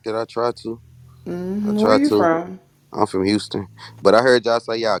appreciate that. I try to. I Where try you to. from? I'm from Houston, but I heard y'all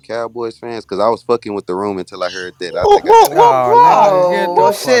say y'all Cowboys fans because I was fucking with the room until I heard that. I think I got out. oh Brock, nigga, get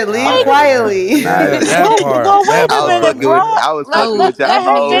Oh, the well, fuck shit, out leave of wait a here. quietly. Yeah, that part, wait that a I was minute, part. fucking with. Brock. I was Let, fucking let, with Oh, y'all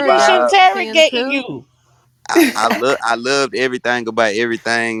let him Ebony, whole you're a finish vibe. Dallas fan interrogating too? you. I loved everything about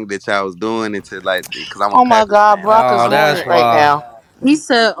everything that y'all was doing until like because I'm a Oh my Packers God, fan. Brock is Oh, horny that's right why. now. He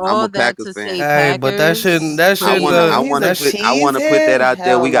said I'm all a that Packers to fan. say Hey, but that shouldn't Packers. that shouldn't He's he's a I wanna put that cheesehead? out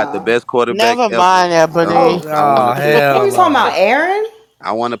there. We Hell got the no. best quarterback Never ever. mind, Ebony. Oh, I wanna oh put who hell you talking about, no. Aaron?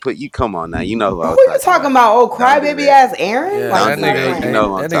 I wanna put you. Come on now, you know who I Who was you talking talking about. about? Oh, Don't do crybaby that. ass Aaron? Yeah, Like, Don't that do stop that. nigga You playing. know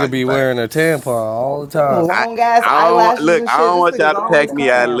hey, who I'm that nigga talking be about. wearing a tampon all the time. Long ass I don't eyelashes look. and I shit. don't This want y'all nigga's to pack always me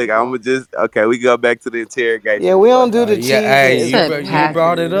out. crying. Look, I'm gonna just okay. We go back to the Yeah, interrogation. we But don't do the Yeah, cheese hey, He head said shit. you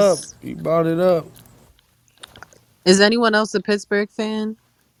brought it up. Packers. You brought it up. Is anyone else a Pittsburgh fan?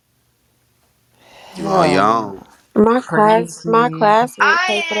 you on your Hell no. own. My Crazy. classmate I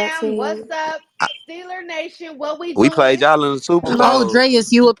played for that am. What's team. up, I, Steeler Nation? What we we played doing? y'all in the Super My Oh, Bowl.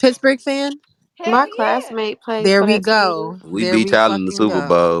 Dreas, you a Pittsburgh fan? my Hell yeah. classmate plays There for we that team. go. We There beat we y'all in the fucking Super go.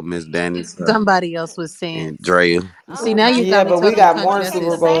 Bowl, Miss Danny. So, Somebody else with and sense. Drea. See, Oh, now you okay. Yeah, got me but we talking got You more from the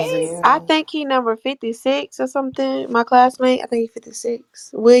Super country. Bowls than States? I you. think he number 56 or something. My classmate, I think he's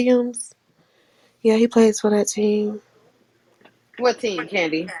 56. Williams. Yeah, he plays for that team. What team,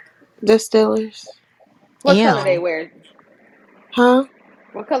 Candy? The Steelers. What color they Ew. wear? Huh?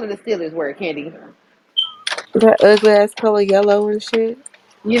 What color the Steelers wear, Candy? That ugly ass color yellow and shit.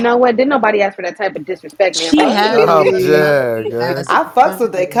 You know what? Didn't nobody ask for that type of disrespect, man. She Fuck had you. I'm ugly. dead, She gang. asked I for fucks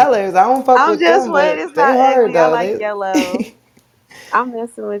with their something. colors. I don't fuck I'm with just them, playing. but It's they not hard ugly. I though. like They yellow. I'm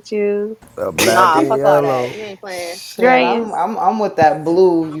messing with you. Black Nah, and fuck all that. yellow. You ain't playing. shit. I'm Dreas. I'm I'm with that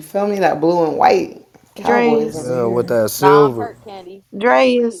blue. You feel me? That blue and white Cowboys Dreas. over Yeah, with here. that Nah, I'm silver. hurt, Candy.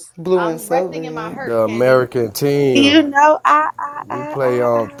 Please. Dreas. Blue and I'm silver. resting in my Yeah. The hurt, Candy. American team. You know, We play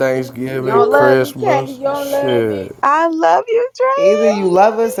on You Thanksgiving, don't love me, Candy. Christmas. You don't love me. Shit. I love you, Either you Dreas.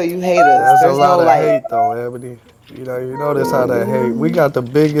 love us or you hate us. That's a There's no lot of like. hate though, Ebony. You notice how that hate. We got the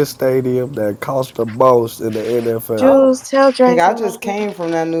biggest stadium that costs the most in the NFL. Jules, tell Nigga, Dreas I I love just him. came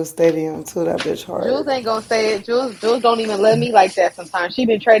from that new stadium too. That bitch Jules hard. ain't gonna say it. Jules don't even love me like that sometimes. She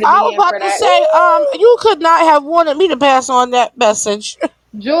been trading I me was in for about to that. say, you could not have wanted me to pass on that message.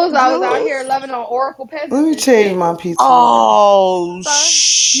 Jules, I was out here Jules, loving on Oracle Let peasants me and change shit. my PTR. Oh Sorry.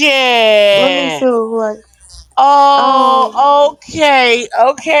 let me see shit. what. Oh, okay,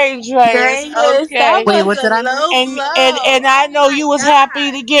 okay, Dreas, Dreas, that okay. Wait, was what a did I miss? low And blow. I Oh know my you was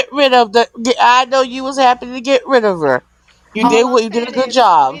happy to god. get rid of I know you was happy to get rid of her. All I'm You did a saying good is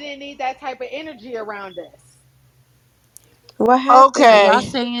we job. didn't need that type of energy around us. What Are happened? y'all Okay,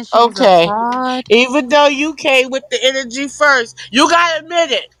 saying she's a okay. fraud? Even though you came with the energy first, you gotta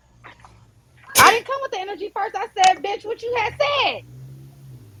admit it. I didn't come with the energy first. I said, bitch, what you had said.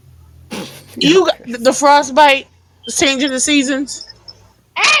 Yo, The crazy. frostbite, changing the seasons.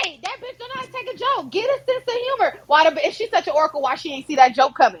 Hey, that bitch don't know how to take a joke. Get a sense of humor. Why the if she's such an oracle, why she ain't see that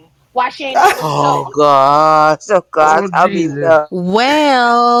joke coming? Why she ain't already Oh know? gosh, oh gosh, Oh I'll be Jesus. done.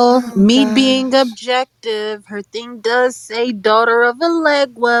 Well, Oh me being gosh. objective, her thing does say daughter of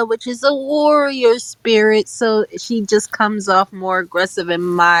Elegua, which is a warrior spirit, so she just comes off more aggressive in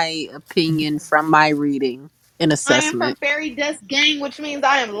my opinion from my reading and I am from assessment. Fairy Dust Gang, which means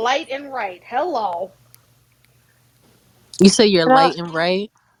I am light and right. Hello. You say you're And, I, light and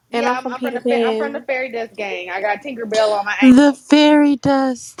right? and Yeah, I'm from Peter I'm from the Pan. fairy dust gang. I got Tinkerbell on my The ankle. fairy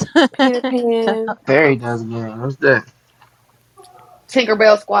dust. Peter Pan. Fairy dust game. What's that?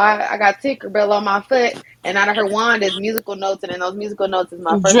 Tinkerbell squad. I got Tinkerbell on my foot, and out of her wand is musical notes, and in those musical notes is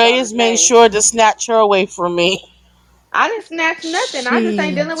my first daughter's Drea's made name. sure to snatch her away from me. I didn't snatch nothing. I just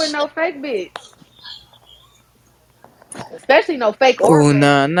ain't dealing with Sheesh. no fake bitch, especially no fake Ooh, orphan.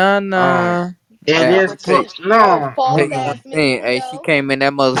 nah, nah, Um, nah. it Hey, I'm is gonna tell for you. Oh, no. Tell false you Mm-mm. ass one Miss thing. Hey, she Cleo. came in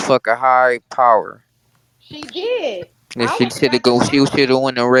that motherfucker high power. She did. And I she was should have strapping go. She on. should have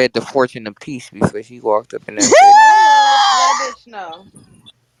went and read the Fortune of Peace before she walked up in that shit. Hello, let a bitch know.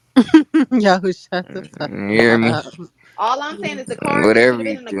 Yo, shut the fuck You hear me? Mm. up. All I'm saying is the cards. It should Whatever have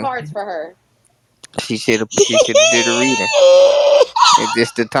been you in the do, cards for her. she should have. She should have did a reading. Is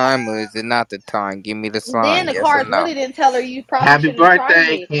this the time or is it not the time? Give me the Then sign, the yes or cards no. really didn't tell her you probably Happy shouldn't have tried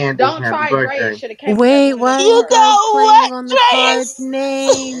birthday, me. Candy. Don't Happy try Dre. It birthday. should have came from Wait, one of them why are You you cards. guys know playing what, on the card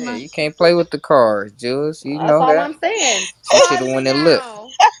Dreas? Yeah, name? you can't play with the cards, Jules. You That's know all that. I'm saying. She should have Pardon me went and looked.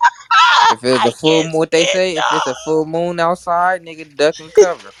 now. If it was a I full can't moon, what they stand say, if it's a y'all. full moon outside, nigga, duck and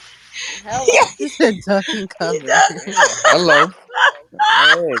cover. Hello. He said duck and He cover. does. Yeah, hello.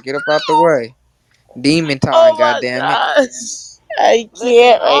 Yeah, get up out the way. Demon time, Oh my goddamn it. gosh. I Listen,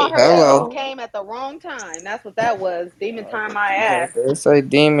 can't all right her exes Hello. now. came at the wrong time. That's what that was. Demon time my Yeah, ass. they say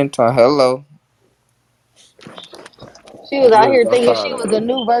demon time. Hello. She was out Jules, here I'm thinking she tired of was it. a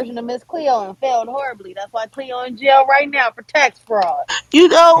new version of Miss Cleo and failed horribly. That's why Cleo in jail right now for tax fraud. You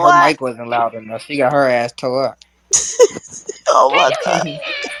know Her what? mic wasn't loud enough. She got her ass tore up. Oh Can my you hear me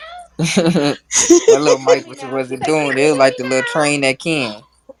god. That now? little Can you hear mic me was, now? She wasn't said, "Can doing it. you It was hear like me the little now?" train that can.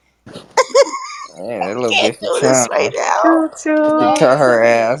 Yeah, that little Can't bitch was do this trying. right now. Choo choo. She No, cut you her couldn't.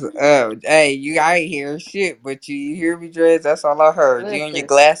 ass up. Hey, I ain't hear shit, but you hear me, Dreads? That's all I heard. You and your Listen.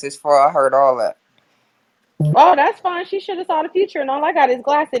 glasses for, I heard all that. Oh, that's fine. She should have saw the future, and all I got is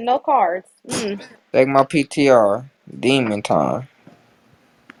glass and no cards. Take my PTR. Demon time.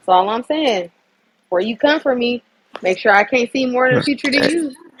 That's all I'm saying. Where you come from me, make sure I can't see more in the future than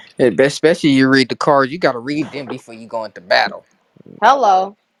you. Especially you read the cards, you gotta read them before you go into battle.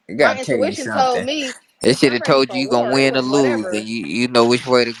 Hello. It My gotta tell you intuition told something. me, It should I'm have ready told you for you gonna war. It win or was lose, and whatever. you know which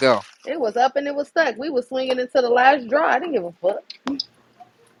way to go. It was up and it was stuck. We was swinging into the last draw. I didn't give a fuck.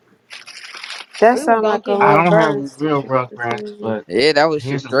 That We was sound gonna like a keep I little don't moving. have any verse. real What you Rugrats, saying? but Yeah, that was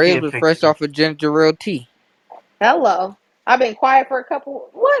here's shit. some Dre kid was fresh pictures. off of ginger ale tea. Hello. I've been quiet for a couple.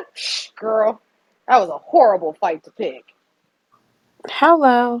 What? Girl, that was a horrible fight to pick.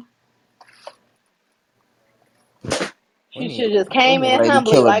 Hello. We She need should just we came need in Lady humbly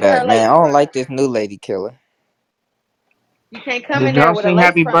Killer like back, her man. lady I don't friend. like this new Lady Killer. You can't come in Did there y'all with a sing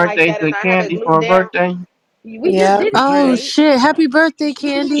lace happy front like birthday that and to not have it Candy for glued her down. birthday? We just Yep. did it Oh today. shit! Happy birthday,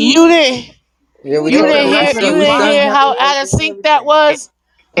 Candy. You didn't Yeah, we It you told was her didn't we hear 11 sung you we didn't o'clock. sung hear happy how out of birthday and sync that everything. It, was?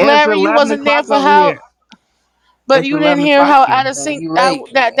 it's Larry, you 11 wasn't there o'clock for over how here. but It's you didn't 11 hear o'clock how out here. of Man, sync you late.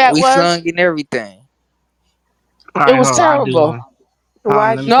 that We was? sung and everything. All It right, was hold on. I'll do terrible. one. Hold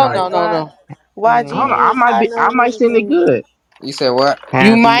on, let me YG No, try. no, no, Y no. Hold on, YG Mm-hmm. I is might high be, I note might sing it music. good. You said what?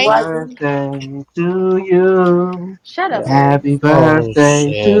 You Happy might? YG. birthday to you. Shut up, Yeah. Larry. Happy Oh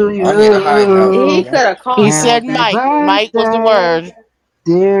birthday shit. to I hit a high note, He you. could nigga. have He called said out Happy that. Mike. Mike was the birthday, word.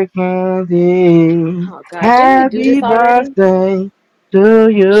 dear Candy. Oh, God. Didn't we do Happy this already? birthday to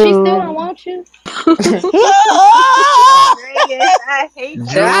She still don't you. want you? I Andreas, I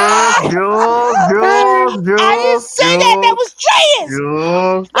hate Jules, you. Jules, Jules, didn't Jules, say that. That Jules, was Dreas.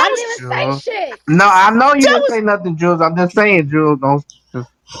 Jules, That I was didn't even Jules. say shit. No, I know you that didn't was. say nothing, Jules. I'm just saying, Jules. Don't just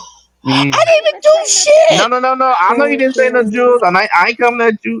be. I I didn't didn't even even do say nothing. No, shit. no, no, no. I know you Thank didn't say nothing, you. Jules. And I ain't coming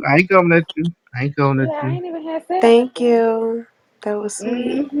at you. I ain't coming at you. I ain't coming at Yeah, I you. ain't even had said Thank nothing. you. That was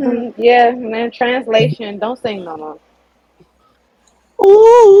sweet. Yeah, man. Translation. Don't sing no more.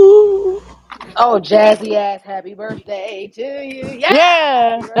 Ooh. Oh, jazzy ass. Happy birthday to you. Yeah.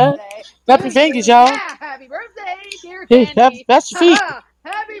 Yeah. Happy birthday to Snap your fingers, you. y'all. Yeah. Happy birthday, dear Hey, Candy. that's your Ha feet. ha.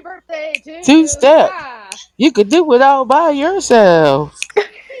 Happy birthday to Two you. step. Yeah. You could do it all by yourself.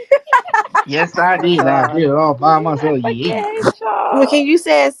 Yes, I Oh did. I did God. it all by I myself. fucking Yeah. hate Well, y'all. can you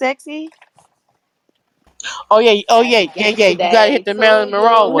say it sexy? Oh yeah, oh yeah, Happy yeah, yeah. Gangsta You gotta hit Day the to Marilyn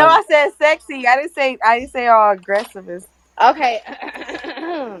Monroe you. No, one. I said sexy. I didn't say all aggressive. Okay.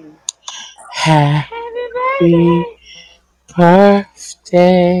 Happy Happy birthday.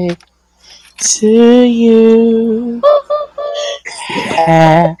 birthday to you.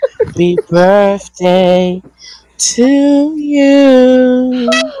 Happy birthday to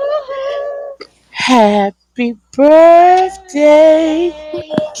you. Happy birthday,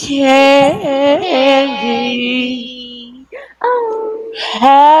 Birthday, Candy. Candy. Oh,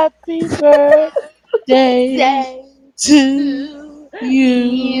 Happy birthday day. to To you.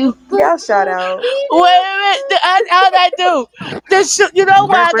 you. Y'all shout out. Wait a minute. How'd I do? You know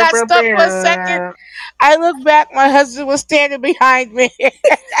why I got stuck for a second? I look back, my husband was standing behind me.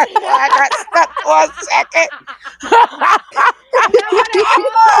 That's why I got stuck for a second. Now why they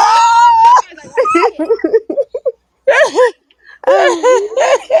all start laughing? Everybody's like,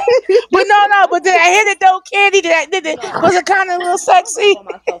 what happened? But no, but did I hit it though, Candy? Did it? No. Was it kind of a little No, I'm gonna go sexy? on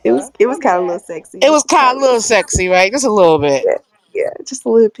my It was sofa. it was Don't do kind of a little that. sexy. It was kind Kind of of a a little little sexy. sexy, right? Just a little bit. Yeah, yeah, just a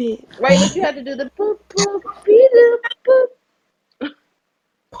little bit. Right, but you have to do the poop poop beep doop poop.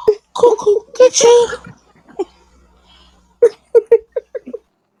 Cuckoo, get you.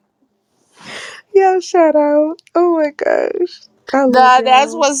 Y'all shout out. Oh my gosh. I love Nah,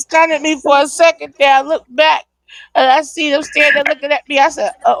 that's y'all. what stunned me for a second there. I looked back and I see them standing there looking at me. I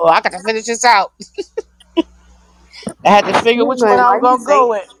said, oh, I got to finish this out. I had to figure He's which one like, I why was you going to go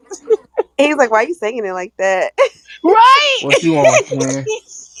saying? with. He's like, why you saying it like that? Right? What you want, twin?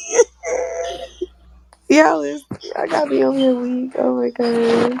 Y'all is. I gotta be over here weak. Oh my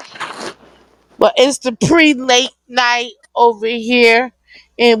gosh. But it's the pre-late night over here,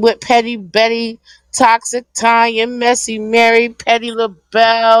 and with Petty Betty, Toxic Tanya, Messy Mary, Petty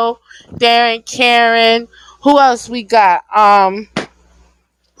LaBelle, Darren Karen. Who else we got?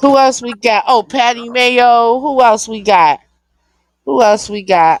 Who else we got? Oh, Patty Mayo. Who else we got? Who else we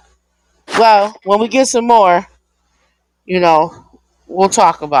got? Well, when we get some more, you know, we'll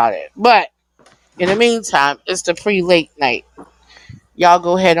talk about it. But in the meantime, it's the pre-late night. Y'all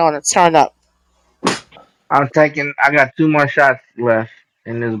go ahead on and turn up. I got two more shots left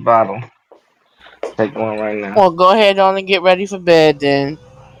in this bottle. Take one right now. Well, go ahead on and get ready for bed then.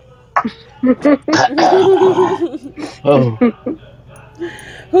 Oh,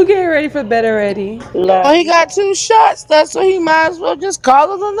 Who getting ready for bed already? Well, he Love. got two shots. That's so he might as well just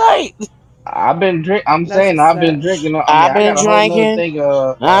call it a night. I'm That's saying what's I've been up. drinking. I mean, I've I been got a whole nother drinking. thing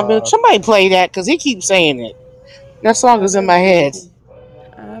of. Somebody play that because he keeps saying it. That song I've is in been my head. smoking.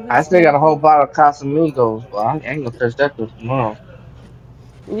 I've been I still got a whole smoking. bottle of Casamigos, but I ain't gonna touch that till tomorrow.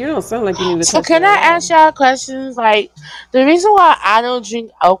 You don't sound like you need to So touch it can at I ask all. y'all questions? Like the reason why I don't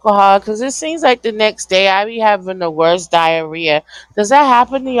drink alcohol because it seems like the next day I be having the worst diarrhea. Does that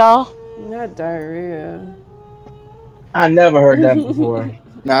happen to y'all? Not diarrhea. I never heard that before.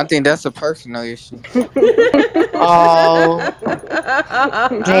 No, I think that's a personal issue. Oh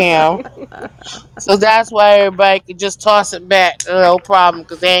damn! So that's why everybody can just toss it back, no problem,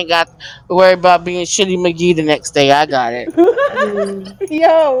 because they ain't got to worry about being shitty McGee the next day. I got it. Hmm.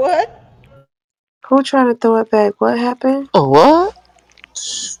 Yo, what? Who trying to throw it back? What happened? Oh, what?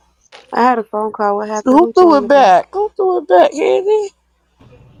 I had a phone call. What happened? Who Who threw throwing it it back? back? Who threw it back, Andy?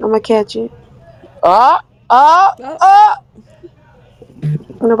 I'm gonna catch it. Ah, ah, Oh, ah.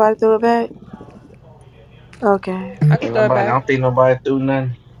 Nobody threw it back. Okay. I could Ain't throw it nobody. I back. don't think nobody threw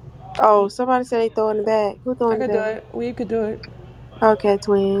nothing. Oh, somebody said they throwing it back. Who I throwing it could do back? it. We could do it. Okay,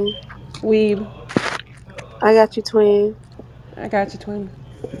 twin. Weeb. I got you, twin. I got you, twin.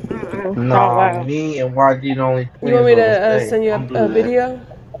 Don't Nah, laugh. me and YG the only You want twins me on the to stage. send you Don't a do that. video?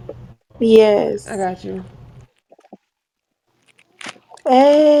 I Yes. got you.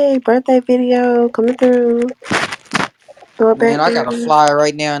 Hey, birthday video coming through. Throw it Man, back, I got a baby. fly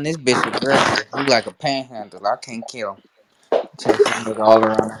right now, and this bitch aggressive. He like a panhandle. I can't kill him. Chase this nigga all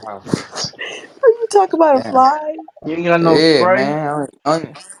around the house. You talk about a Yeah, fly? You ain't got no yeah, spray. man.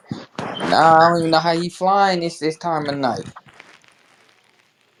 Nah, I don't even know how he flying this time of night.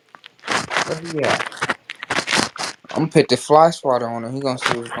 Where he at? I'm gonna put the fly swatter on him. He gonna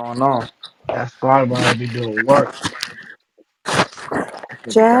see what's going on. That's why I be doing work.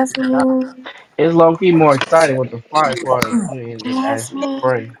 Jasmine. It's low key more exciting with the fly swatter than the actual Jasmine.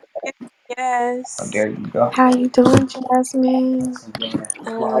 spray. Oh, Yes. there you go. How you doing, Jasmine?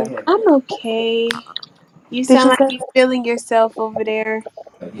 Fly heavy. Um, I'm okay. You did sound you like say you feeling yourself over there.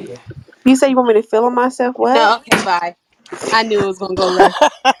 Oh, yeah. you say you want me to feel on myself? What? No, okay, bye. I knew it was gonna go left.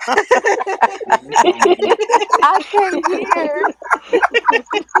 I can't hear.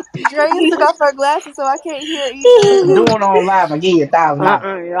 Drea took off her glasses, so I can't hear either. Do it on live. I give you $1,000.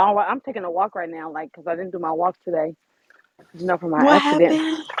 Y'all, I'm taking a walk right now, like, cause I didn't do my walk today. For my What accident.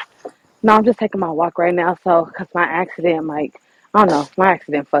 happened? No, I'm just taking my walk right now. So, cause my accident, like, I don't know, my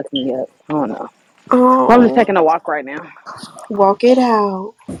accident fucked me up. I don't know. But I'm just Oh, taking a walk right now. walk it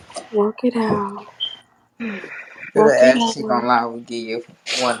out. Walk it out. To the Walk it ass cheek out. on live, we give you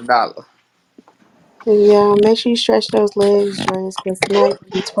 $1. Yeah, make sure you stretch those legs, Drea, because tonight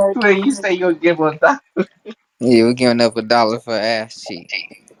you be Wait, you twerking. say you'll give $1,000? Yeah, we giving up $1 for ass cheek.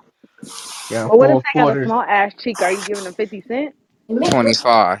 Yeah, Well, what if four they got a quarters. small ass cheek? Are you giving them 50 cents?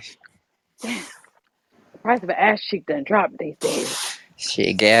 25. Damn. Price of an ass cheek done dropped, they said.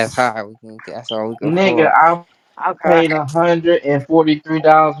 Shit, gas high. That's all we can Nigga, afford. I Okay. paid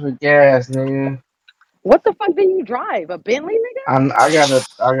 $143 for gas, nigga. What the fuck do you drive? A Bentley, nigga? I got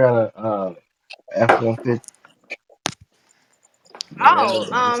a F-150. Yeah, Oh,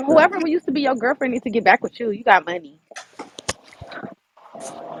 that's crazy. whoever used to be your girlfriend needs to get back with you. You got money.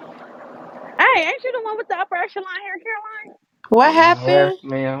 Hey, ain't you the one with the upper echelon hair, What Yes, happened?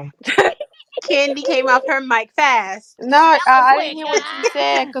 ma'am. Caroline? Candy came off her mic fast. No, That was I didn't quick. hear what you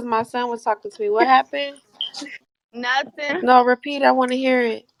said because my son was talking to me. What happened? Nothing. No, repeat. I want to hear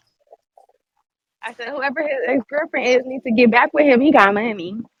it. I said whoever his ex girlfriend is needs to get back with him. He got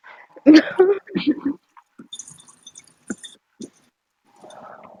money.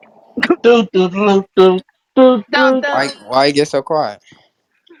 Do do do do do Dum do. Why? dum. Why you get so quiet?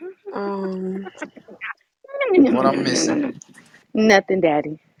 Um, What I'm missing? Nothing,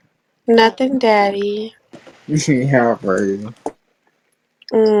 daddy. nothing, daddy. Yeah, crazy.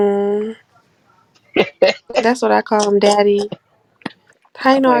 Mm, that's what I call him, daddy.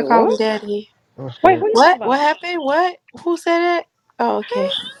 How you know I Wait, call him what? daddy? Oh Wait, who shit. you talking What? What about? happened? What? Who said that? Oh,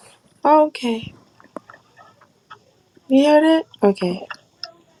 okay. Oh, okay. You heard it? Okay.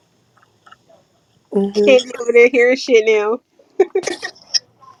 Candy over there hearing shit now.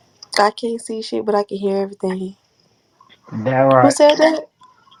 I can't see shit, but I can hear everything. That Who right. said that?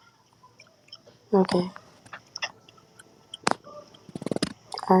 Okay.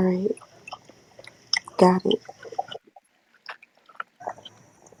 All right. Got it.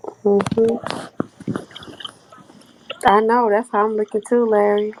 I know. That's how I'm looking too,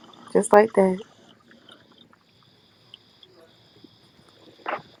 Larry. Just like that.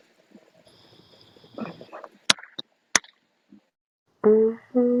 Hmm.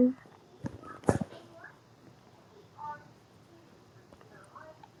 Oh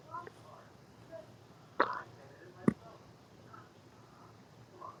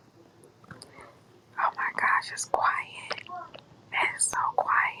my gosh, it's quiet. It's so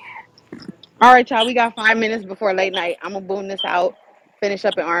quiet. All right, y'all. We got 5 minutes before late night. I'm gonna boom this out, finish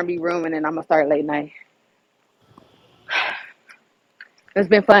up in R&B room, and then I'm gonna start late night. It's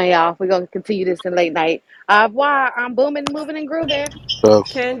been fun, y'all. We're gonna continue this in late night. Au revoir. I'm booming, moving, and grooving. So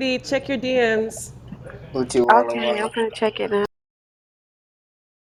Candy, check your DMs. Uchi Walla Okay, I'm Walla. gonna check it now.